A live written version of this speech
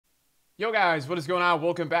Yo guys, what is going on?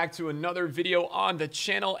 Welcome back to another video on the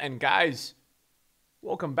channel. And guys,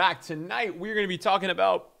 welcome back. Tonight we're going to be talking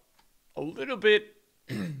about a little bit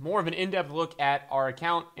more of an in-depth look at our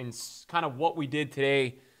account and kind of what we did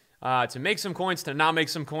today to make some coins, to not make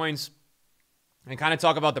some coins, and kind of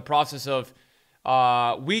talk about the process of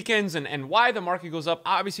weekends and why the market goes up.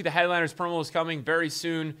 Obviously, the Headliners promo is coming very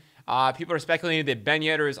soon. People are speculating that Ben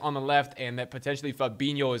Yedder is on the left and that potentially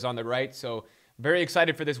Fabinho is on the right. So very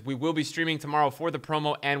excited for this. We will be streaming tomorrow for the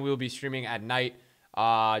promo, and we will be streaming at night,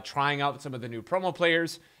 trying out some of the new promo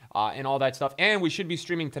players and all that stuff. And we should be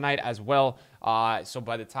streaming tonight as well. So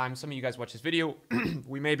by the time some of you guys watch this video,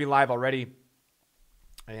 we may be live already.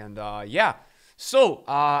 And yeah, so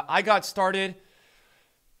I got started.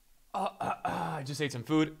 I just ate some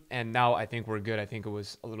food, and now I think we're good. I think it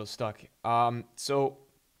was a little stuck. So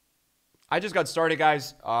I just got started,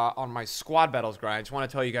 guys, on my squad battles grind. I just want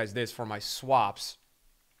to tell you guys this for my swaps.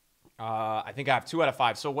 I think I have 2 out of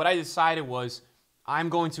 5. So what I decided was I'm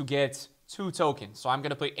going to get 2 tokens. So I'm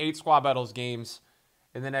going to play 8 squad battles games,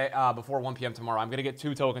 and then before 1 p.m. tomorrow, I'm going to get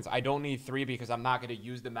 2 tokens. I don't need 3 because I'm not going to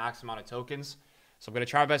use the max amount of tokens. So I'm going to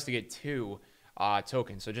try my best to get 2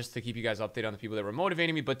 tokens. So just to keep you guys updated on the people that were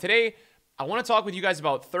motivating me. But today, I want to talk with you guys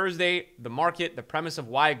about Thursday, the market, the premise of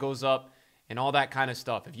why it goes up, and all that kind of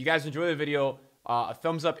stuff. If you guys enjoy the video, a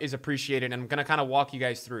thumbs up is appreciated, and I'm going to kind of walk you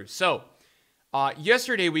guys through. So,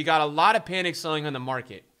 yesterday we got a lot of panic selling on the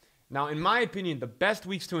market. Now, in my opinion, the best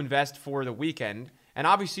weeks to invest for the weekend, and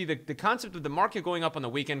obviously the concept of the market going up on the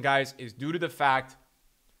weekend, guys, is due to the fact,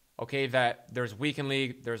 okay, that there's weekend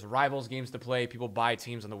league, there's rivals games to play, people buy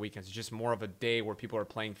teams on the weekends. It's just more of a day where people are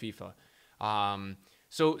playing FIFA.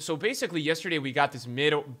 So basically yesterday we got this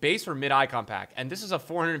base or mid icon pack, and this is a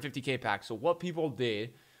 450k pack. So what people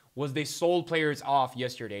did was they sold players off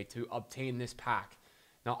yesterday to obtain this pack.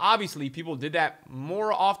 Now obviously people did that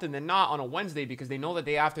more often than not on a Wednesday because they know that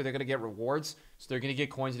day after they're going to get rewards, so they're going to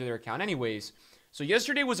get coins into their account anyways. So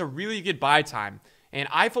yesterday was a really good buy time, and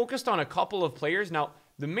I focused on a couple of players. Now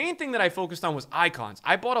the main thing that I focused on was icons.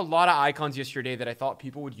 I bought a lot of icons yesterday that I thought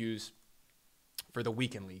people would use for the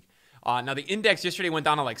weekend league. Now, the index yesterday went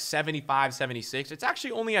down to like 75, 76. It's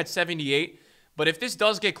actually only at 78. But if this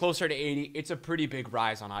does get closer to 80, it's a pretty big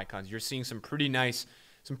rise on icons. You're seeing some pretty nice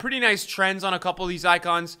trends on a couple of these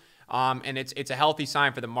icons. And it's a healthy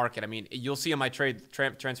sign for the market. I mean, you'll see on my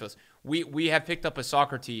transfers. We have picked up a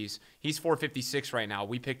Socrates. He's 456 right now.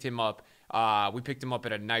 We picked him up. We picked him up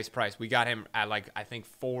at a nice price. We got him at like, I think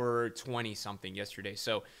 420 something yesterday.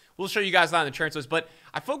 So we'll show you guys that in the transfers. But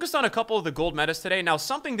I focused on a couple of the gold metas today. Now,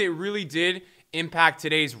 something that really did impact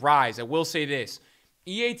today's rise, I will say this.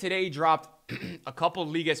 EA today dropped a couple of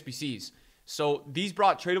League SBCs. So these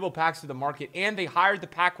brought tradable packs to the market, and they hired the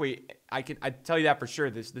pack weight. I tell you that for sure.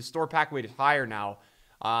 The store pack weight is higher now,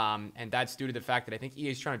 and that's due to the fact that I think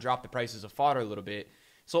EA is trying to drop the prices of fodder a little bit.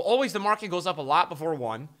 So always the market goes up a lot before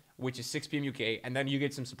 1, which is 6 p.m. UK, and then you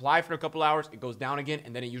get some supply for a couple hours. It goes down again,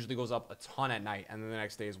 and then it usually goes up a ton at night, and then the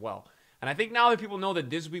next day as well. And I think now that people know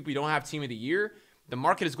that this week we don't have Team of the Year, the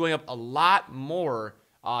market is going up a lot more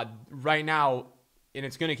right now. And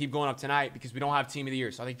it's going to keep going up tonight because we don't have Team of the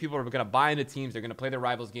Year. So I think people are going to buy into teams. They're going to play their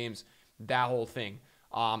rivals games, that whole thing.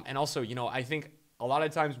 And also, you know, I think a lot of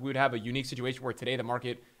times we would have a unique situation where today the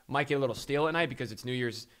market might get a little stale at night because it's New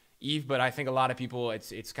Year's Eve. But I think a lot of people,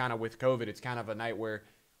 it's kind of with COVID, it's kind of a night where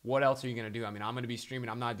what else are you going to do? I mean, I'm going to be streaming.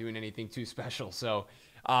 I'm not doing anything too special. So,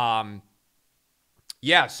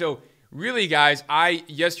 yeah. So really, guys, I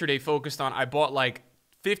yesterday focused on, I bought like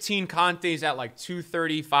 15 Contes at like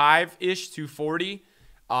 235-ish, 240.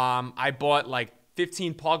 I bought like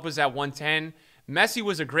 15 Pogbas at 110. Messi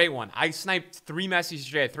was a great one. I sniped 3 Messis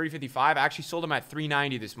yesterday at 355. I actually sold them at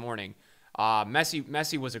 390 this morning.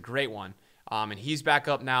 Messi was a great one. And he's back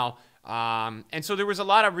up now. And so there was a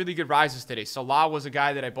lot of really good rises today. Salah was a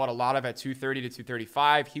guy that I bought a lot of at 230 to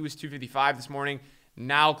 235. He was 255 this morning.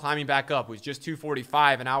 Now climbing back up. It was just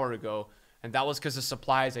 245 an hour ago. And that was because of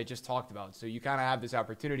supplies I just talked about. So you kind of have this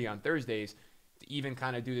opportunity on Thursdays to even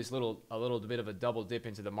kind of do this a little bit of a double dip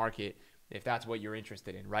into the market if that's what you're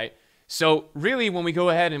interested in, right? So really, when we go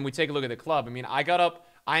ahead and we take a look at the club, I mean,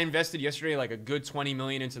 I invested yesterday like a good 20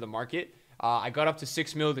 million into the market. I got up to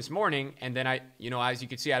 6 mil this morning, and then as you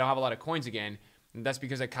can see, I don't have a lot of coins again. And that's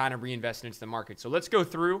because I kind of reinvested into the market. So let's go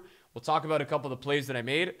through. We'll talk about a couple of the plays that I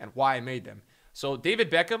made and why I made them. So David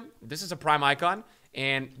Beckham, this is a prime icon.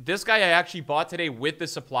 And this guy I actually bought today with the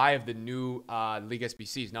supply of the new League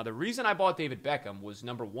SBCs. Now, the reason I bought David Beckham was,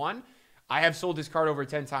 number one, I have sold this card over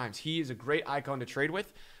 10 times. He is a great icon to trade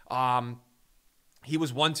with. He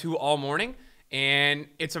was 1-2 all morning. And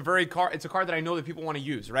it's a card that I know that people want to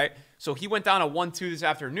use, right? So he went down at 1.2 this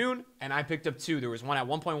afternoon, and I picked up 2. There was one at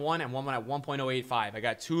 1.1 and one at 1.085. I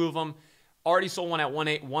got 2 of them. Already sold one at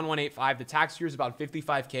 1.185. The tax here is about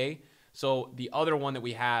 55K. So the other one that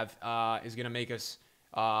we have is going to make us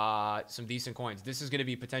some decent coins. This is going to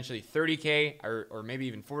be potentially 30K or maybe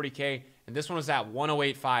even 40K. And this one was at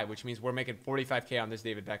 1.085, which means we're making 45K on this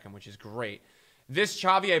David Beckham, which is great. This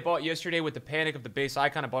Xavi I bought yesterday with the panic of the base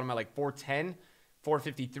icon. I bought him at like 410,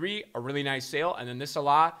 453, a really nice sale. And then this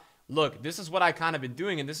Salah, look, this is what I kind of been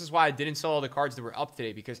doing, and this is why I didn't sell all the cards that were up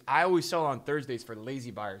today, because I always sell on Thursdays for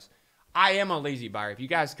lazy buyers. I am a lazy buyer. If you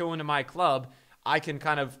guys go into my club, I can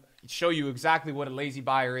kind of show you exactly what a lazy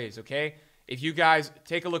buyer is, okay? If you guys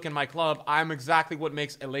take a look in my club, I'm exactly what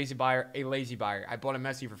makes a lazy buyer a lazy buyer. I bought a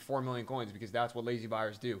Messi for 4 million coins because that's what lazy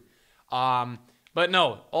buyers do. But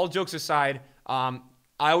no, all jokes aside, I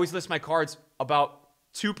always list my cards about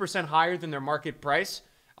 2% higher than their market price.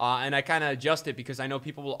 And I kind of adjust it because I know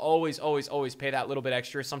people will always pay that little bit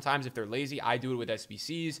extra. Sometimes if they're lazy, I do it with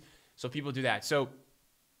SBCs. So people do that. So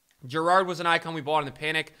Gerrard was an icon we bought in the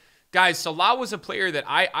panic. Guys, Salah was a player that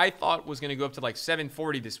I thought was going to go up to like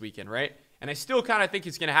 740 this weekend, right? And I still kind of think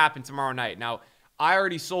it's going to happen tomorrow night. Now, I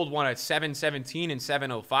already sold one at 717 and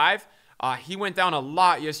 705. He went down a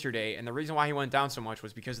lot yesterday, and the reason why he went down so much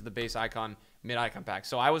was because of the base icon, mid-icon pack.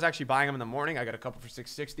 So I was actually buying him in the morning. I got a couple for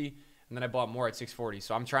 660, and then I bought more at 640.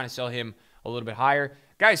 So I'm trying to sell him a little bit higher.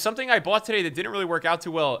 Guys, something I bought today that didn't really work out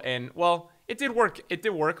too well, and, well, it did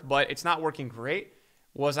work, but it's not working great,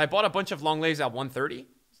 was I bought a bunch of long lays at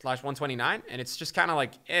 130/129, and it's just kind of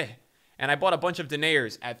like, eh. And I bought a bunch of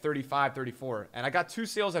Denaires at 35, 34. And I got 2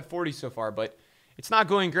 sales at 40 so far, but it's not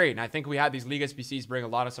going great. And I think we had these League SBCs bring a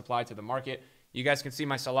lot of supply to the market. You guys can see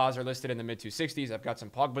my Salahs are listed in the mid-260s. I've got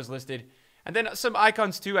some Pogbas listed. And then some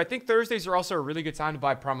icons too. I think Thursdays are also a really good time to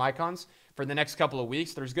buy prime icons for the next couple of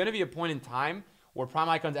weeks. There's going to be a point in time where prime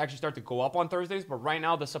icons actually start to go up on Thursdays. But right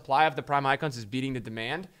now, the supply of the prime icons is beating the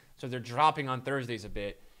demand. So they're dropping on Thursdays a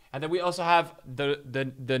bit. And then we also have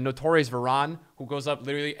the notorious Varane, who goes up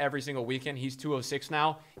literally every single weekend. He's 206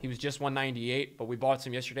 now. He was just 198, but we bought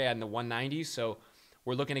some yesterday at in the 190s. So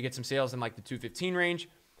we're looking to get some sales in like the 215 range.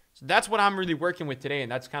 So that's what I'm really working with today,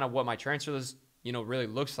 and that's kind of what my transfer list, really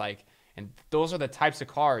looks like. And those are the types of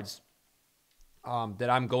cards that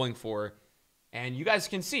I'm going for. And you guys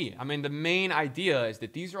can see, I mean, the main idea is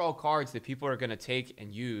that these are all cards that people are going to take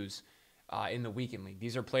and use in the weekend league.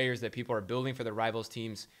 These are players that people are building for their rivals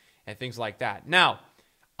teams and things like that. Now,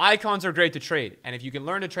 icons are great to trade. And if you can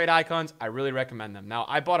learn to trade icons, I really recommend them. Now,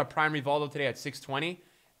 I bought a Prime Rivaldo today at 620.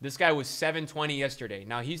 This guy was 720 yesterday.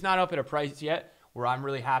 Now, he's not up at a price yet where I'm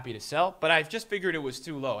really happy to sell, but I just figured it was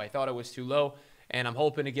too low. I thought it was too low, and I'm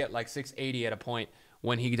hoping to get like 680 at a point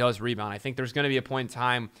when he does rebound. I think there's going to be a point in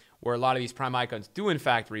time where a lot of these prime icons do, in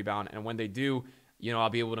fact, rebound, and when they do,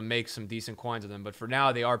 I'll be able to make some decent coins of them. But for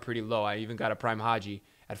now, they are pretty low. I even got a Prime Haji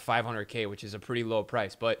at 500K, which is a pretty low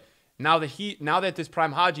price. But now that this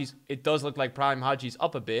Prime Haji's, it does look like Prime Haji's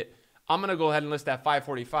up a bit, I'm going to go ahead and list that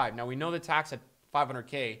 545. Now, we know the tax at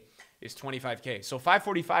 500K is 25K. So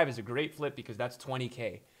 545 is a great flip because that's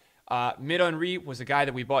 20K. Mid-Henri was a guy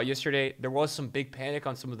that we bought yesterday. There was some big panic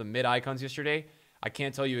on some of the mid-icons yesterday. I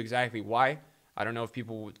can't tell you exactly why. I don't know if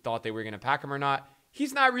people thought they were going to pack him or not.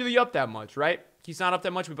 He's not really up that much, right? He's not up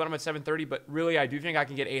that much. We bought him at 730, but really, I do think I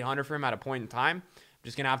can get 800 for him at a point in time. I'm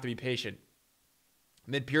just going to have to be patient.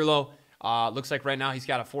 Mid-Pirlo, looks like right now he's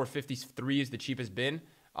got a 453 is the cheapest bin.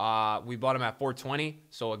 We bought him at 420,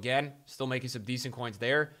 so again, still making some decent coins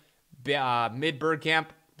there. Mid-Bergkamp,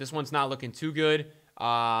 this one's not looking too good.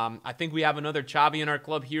 I think we have another Xavi in our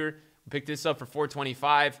club here. We picked this up for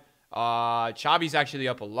 425. Xavi's actually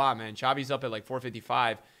up a lot, man. Xavi's up at like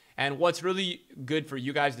 455. And what's really good for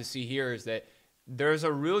you guys to see here is that there's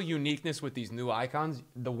a real uniqueness with these new icons.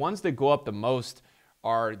 The ones that go up the most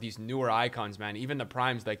are these newer icons, man. Even the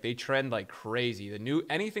primes, like they trend like crazy.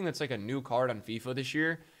 Anything that's like a new card on FIFA this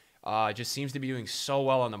year just seems to be doing so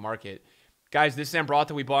well on the market. Guys, this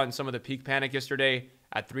Zambrata we bought in some of the peak panic yesterday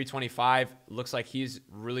at 325. Looks like he's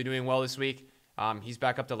really doing well this week. He's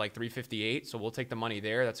back up to like 358, so we'll take the money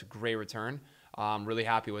there. That's a great return. Really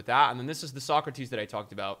happy with that. And then this is the Socrates that I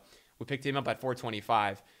talked about. We picked him up at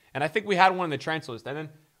 425. And I think we had one in the transfer list. And then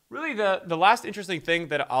really the last interesting thing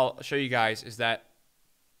that I'll show you guys is that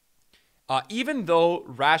even though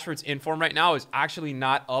Rashford's in form right now is actually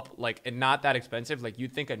not up, like, and not that expensive, like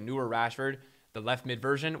you'd think a newer Rashford, the left mid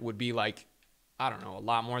version, would be like, I don't know, a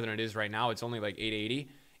lot more than it is right now. It's only like 880.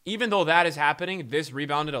 Even though that is happening, this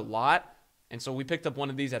rebounded a lot. And so we picked up one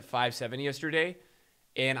of these at 570 yesterday.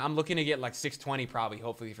 And I'm looking to get like 620 probably,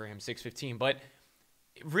 hopefully for him, 615. But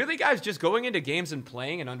really, guys, just going into games and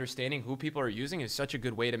playing and understanding who people are using is such a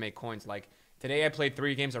good way to make coins. Like today, I played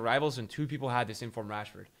 3 games of Rivals, and 2 people had this Inform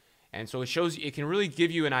Rashford, and so it can really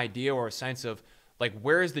give you an idea or a sense of like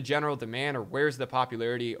where is the general demand or where's the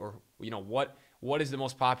popularity, or what is the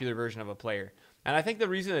most popular version of a player. And I think the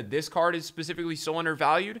reason that this card is specifically so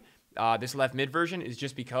undervalued, this left mid version, is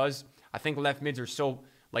just because I think left mids are so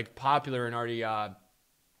like popular and already kind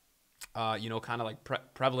of like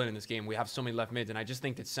prevalent in this game. We have so many left mids, and I just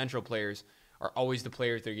think that central players are always the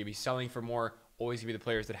players that are going to be selling for more, always going to be the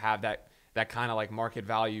players that have that kind of like market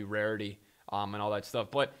value, rarity, and all that stuff.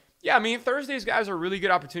 But yeah, I mean, Thursdays, guys, are really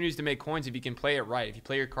good opportunities to make coins if you can play it right, if you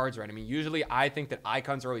play your cards right. I mean, usually I think that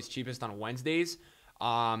icons are always cheapest on Wednesdays.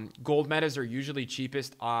 Gold metas are usually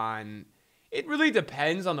cheapest on, it really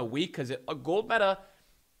depends on the week, because a gold meta,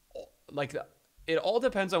 like, it all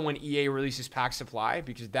depends on when EA releases pack supply,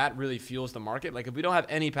 because that really fuels the market. Like if we don't have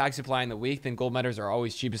any pack supply in the week, then gold metas are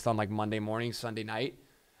always cheapest on like Monday morning, Sunday night,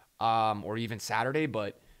 or even Saturday.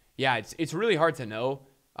 But yeah, it's really hard to know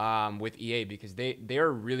with EA, because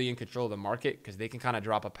they're really in control of the market, because they can kind of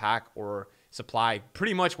drop a pack or supply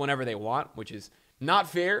pretty much whenever they want, which is not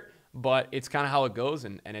fair, but it's kind of how it goes.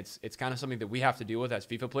 And it's kind of something that we have to deal with as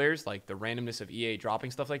FIFA players, like the randomness of EA dropping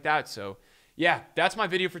stuff like that. So yeah, that's my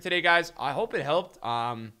video for today, guys. I hope it helped.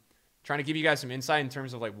 Trying to give you guys some insight in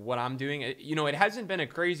terms of like what I'm doing. It hasn't been a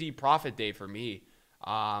crazy profit day for me.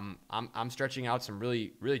 I'm stretching out some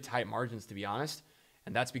really, really tight margins, to be honest.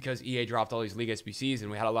 And that's because EA dropped all these League SBCs and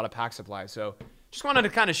we had a lot of pack supply. So just wanted to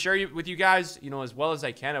kind of share with you guys, as well as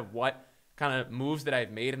I can, of what kind of moves that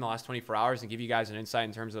I've made in the last 24 hours, and give you guys an insight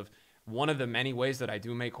in terms of one of the many ways that I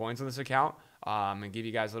do make coins on this account, and give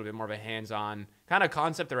you guys a little bit more of a hands-on kind of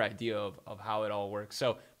concept or idea of how it all works.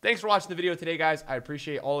 So thanks for watching the video today, guys. I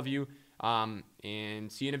appreciate all of you,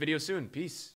 and see you in a video soon. Peace.